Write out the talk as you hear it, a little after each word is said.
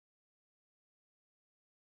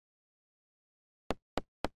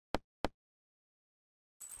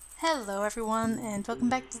Hello everyone and welcome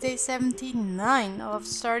back to day 79 of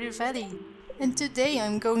Stardew Valley. And today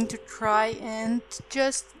I'm going to try and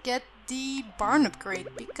just get the barn upgrade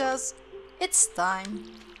because it's time.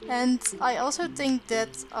 And I also think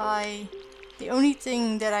that the only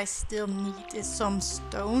thing that I still need is some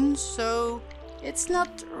stone, so it's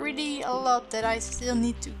not really a lot that I still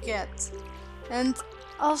need to get. And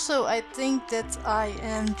also I think that I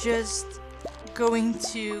am just going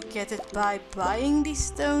to get it by buying the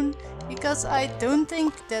stone, because I don't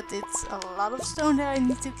think that it's a lot of stone that I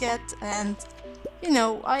need to get, and you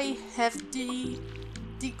know, I have the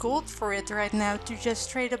gold for it right now to just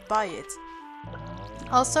straight up buy it.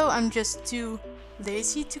 Also, I'm just too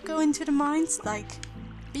lazy to go into the mines. Like,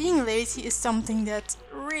 being lazy is something that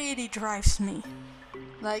really drives me.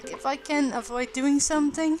 Like, if I can avoid doing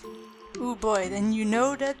something, oh boy, then you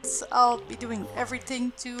know that I'll be doing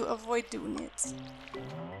everything to avoid doing it.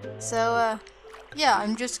 So, yeah,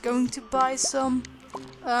 I'm just going to buy some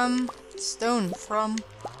stone from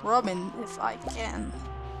Robin if I can.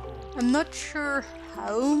 I'm not sure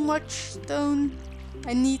how much stone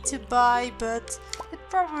I need to buy, but it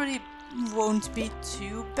probably won't be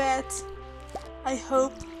too bad. I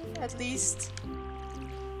hope, at least.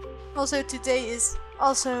 Also, today is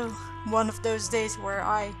also one of those days where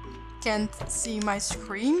I can't see my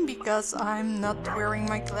screen because I'm not wearing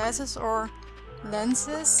my glasses or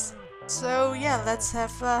lenses. So yeah, let's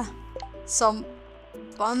have some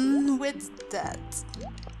fun with that.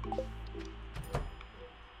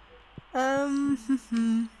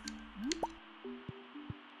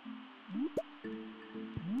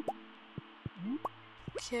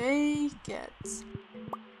 Okay, get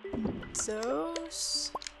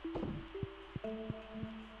those.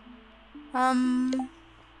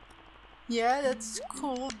 Yeah, that's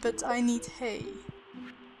cool, but I need hay.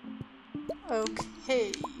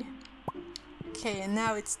 Okay. Okay, and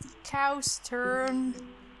now it's the cow's turn.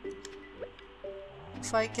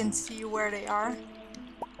 If I can see where they are.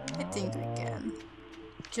 I think I can.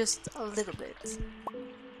 Just a little bit.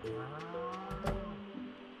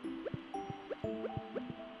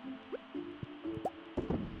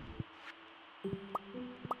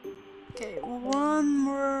 Okay, one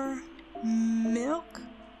more milk.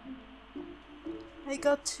 I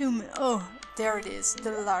got two milk. Oh, there it is,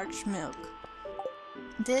 the large milk.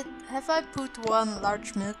 Have I put one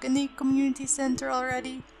large milk in the community center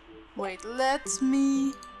already? Wait, let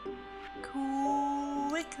me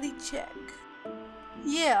quickly check.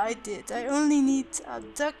 Yeah, I did. I only need a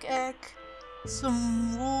duck egg,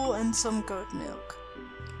 some wool and some goat milk.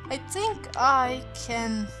 I think I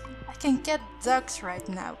can get ducks right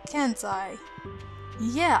now, can't I?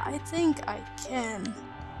 Yeah, I think I can.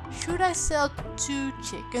 Should I sell 2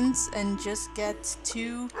 chickens and just get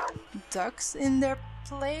 2 ducks in their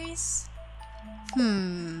place?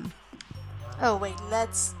 Oh wait,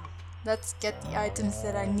 let's get the items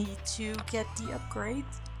that I need to get the upgrade.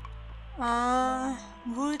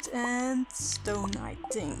 Wood and stone, I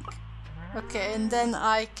think. Okay, and then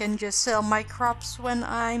I can just sell my crops when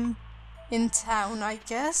I'm in town, I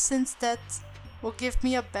guess, since that will give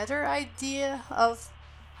me a better idea of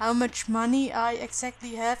how much money I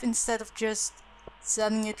exactly have instead of just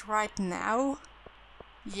selling it right now.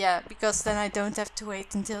 Yeah, because then I don't have to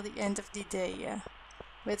wait until the end of the day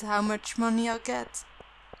with how much money I'll get.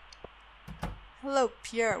 Hello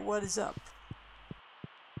Pierre, what is up?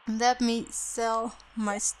 Let me sell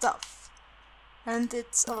my stuff. And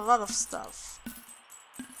it's a lot of stuff.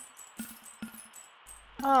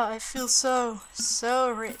 Oh, I feel so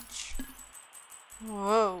rich.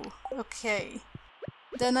 Whoa, okay.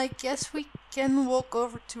 Then I guess we can walk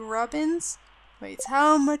over to Robin's. Wait,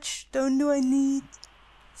 how much stone do I need?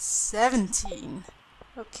 17.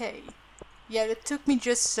 Okay. Yeah, it took me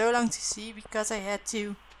just so long to see because I had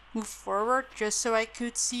to move forward just so I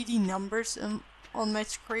could see the numbers on my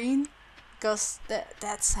screen. Because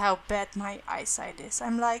that's how bad my eyesight is.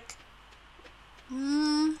 I'm like...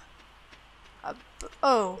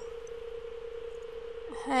 oh.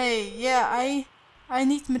 Hey, yeah, I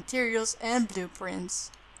need materials and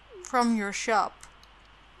blueprints from your shop.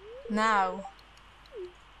 Now.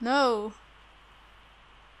 No.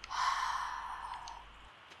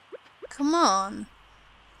 Come on.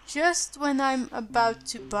 Just when I'm about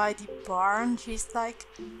to buy the barn, she's like,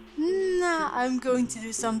 nah, I'm going to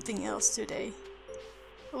do something else today.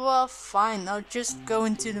 Well, fine, I'll just go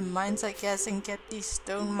into the mines, I guess, and get the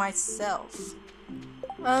stone myself.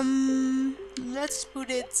 Let's put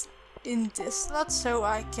it in this slot so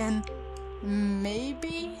I can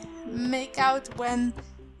maybe make out when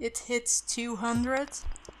it hits 200.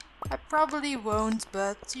 I probably won't,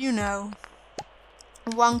 but you know,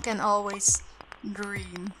 one can always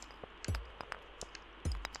dream.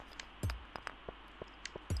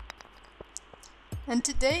 And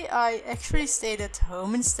today I actually stayed at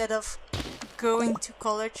home instead of going to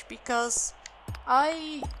college because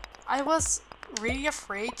I I was really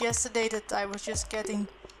afraid yesterday that I was just getting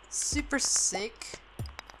super sick.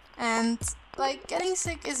 And like, getting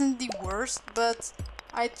sick isn't the worst, but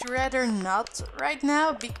I'd rather not right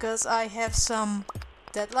now because I have some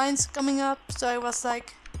deadlines coming up. So I was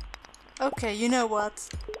like, okay, you know what?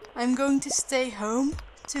 I'm going to stay home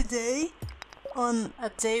today on a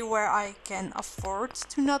day where I can afford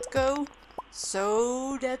to not go,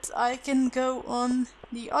 so that I can go on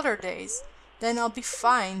the other days. Then I'll be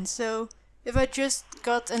fine. So if I just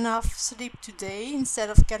got enough sleep today instead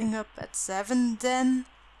of getting up at 7, then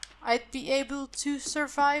I'd be able to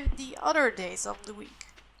survive the other days of the week.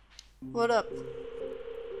 What up?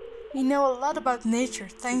 We know a lot about nature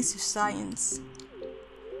thanks to science,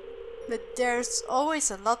 but there's always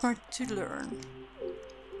a lot more to learn.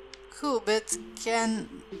 Cool, but can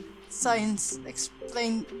science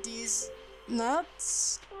explain these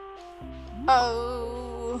nuts?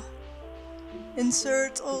 Oh,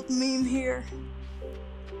 insert old meme here.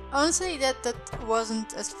 Honestly, that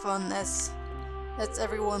wasn't as fun as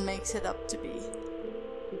everyone makes it up to be.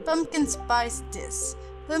 Pumpkin spice this,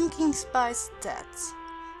 pumpkin spice that.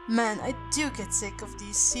 Man, I do get sick of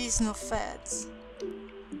these seasonal fads.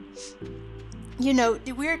 You know,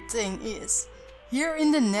 the weird thing is, here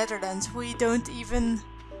in the Netherlands we don't even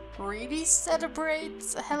really celebrate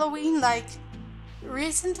Halloween. Like,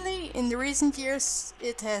 recently, in the recent years,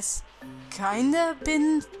 it has kinda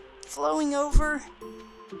been flowing over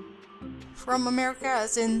from America,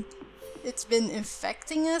 as in it's been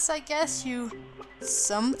infecting us, I guess. You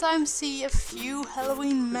sometimes see a few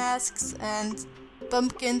Halloween masks and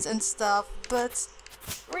pumpkins and stuff, but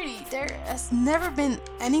really, there has never been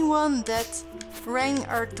anyone that rang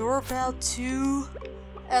our doorbell to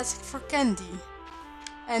ask for candy.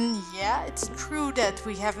 And yeah, it's true that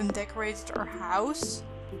we haven't decorated our house,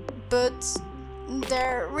 but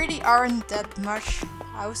there really aren't that much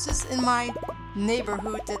houses in my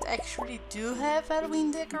neighborhood that actually do have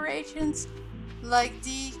Halloween decorations. Like,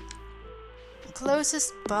 the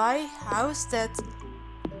closest by house that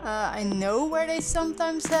I know where they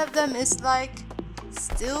sometimes have them is like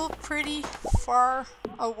still pretty far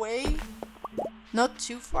away. Not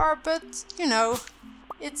too far, but you know,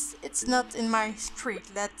 it's not in my street.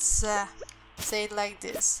 Let's say it like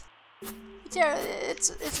this. But yeah,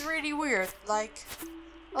 it's really weird. Like,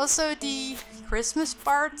 also the Christmas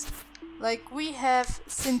part. Like, we have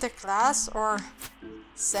Sinterklaas or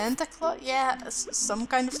Santa Claus. Yeah, some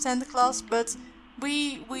kind of Santa Claus, but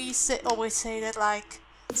we always say that like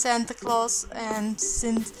Santa Claus and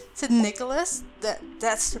Saint Nicholas.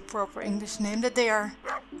 That's the proper English name. That they are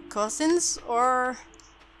cousins, or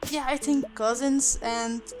yeah, I think cousins.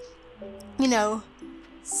 And you know,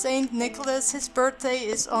 Saint Nicholas, his birthday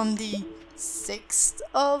is on the 6th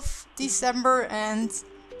of December, and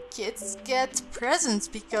kids get presents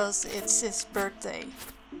because it's his birthday,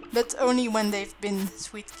 but only when they've been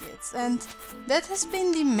sweet kids. And that has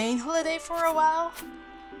been the main holiday for a while,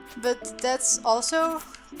 but that's also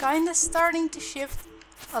kinda starting to shift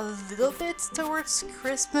a little bit towards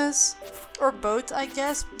Christmas, or both, I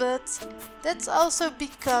guess. But that's also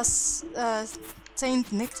because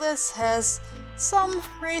Saint Nicholas has some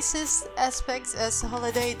racist aspects as a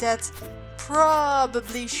holiday that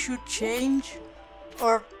probably should change,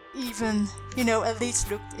 or even, you know, at least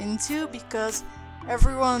looked into, because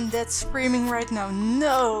everyone that's screaming right now,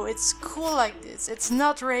 no, it's cool like this, it's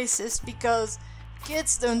not racist, because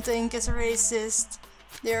kids don't think it's racist.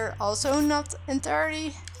 They're also not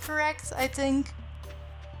entirely correct, I think.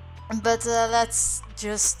 But let's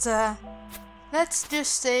just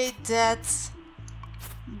say that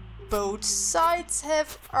both sides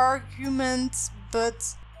have arguments,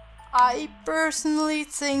 but I personally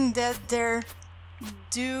think that there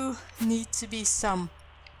do need to be some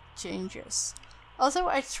changes. Also,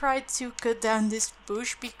 I tried to cut down this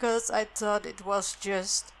bush because I thought it was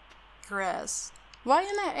just grass. Why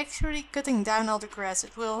am I actually cutting down all the grass?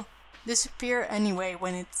 It will disappear anyway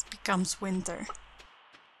when it becomes winter.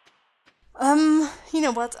 You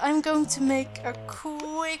know what? I'm going to make a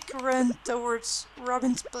quick run towards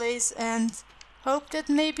Robin's place and hope that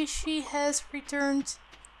maybe she has returned.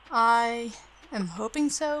 I am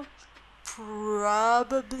hoping so.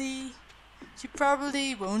 Probably. She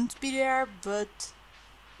probably won't be there, but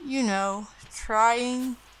you know,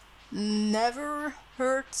 trying never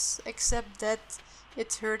hurts, except that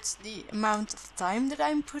it hurts the amount of time that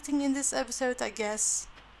I'm putting in this episode, I guess.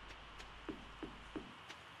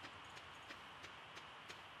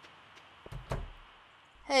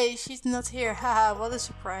 Hey, she's not here. Haha, what a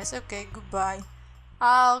surprise. Okay, goodbye.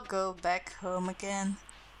 I'll go back home again.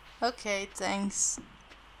 Okay, thanks.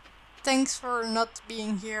 Thanks for not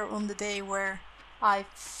being here on the day where I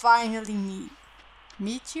finally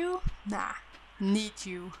meet you? Nah, need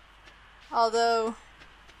you. Although,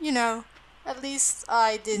 you know, at least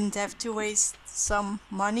I didn't have to waste some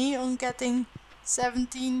money on getting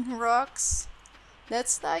 17 rocks.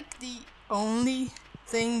 That's like the only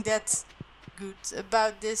thing that's good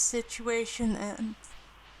about this situation, and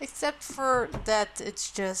except for that it's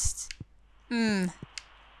just not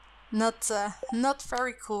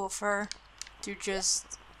very cool of her to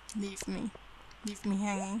just leave me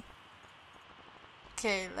hanging.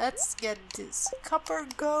 Okay, let's get this copper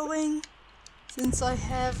going since I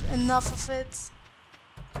have enough of it.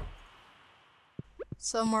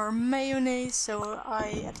 Some more mayonnaise so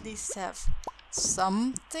I at least have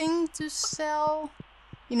something to sell.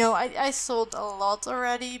 You know, I sold a lot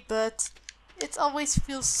already, but it always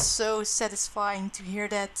feels so satisfying to hear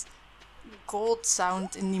that gold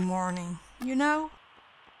sound in the morning, you know?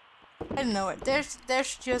 I don't know,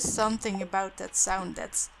 there's just something about that sound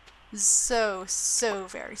that's so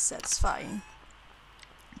very satisfying.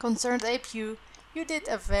 Concerned Ape, you did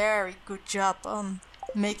a very good job on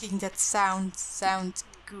making that sound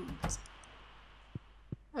good.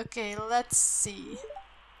 Okay, let's see.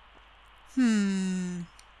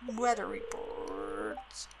 Weather report.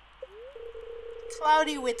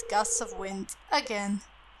 Cloudy with gusts of wind again.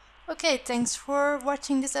 Okay, thanks for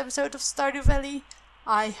watching this episode of Stardew Valley.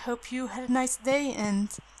 I hope you had a nice day and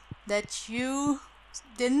that you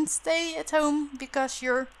didn't stay at home because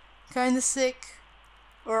you're kinda sick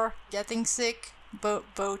or getting sick.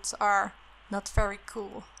 Both are not very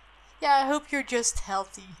cool. Yeah, I hope you're just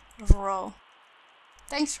healthy overall.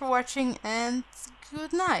 Thanks for watching and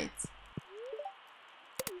good night.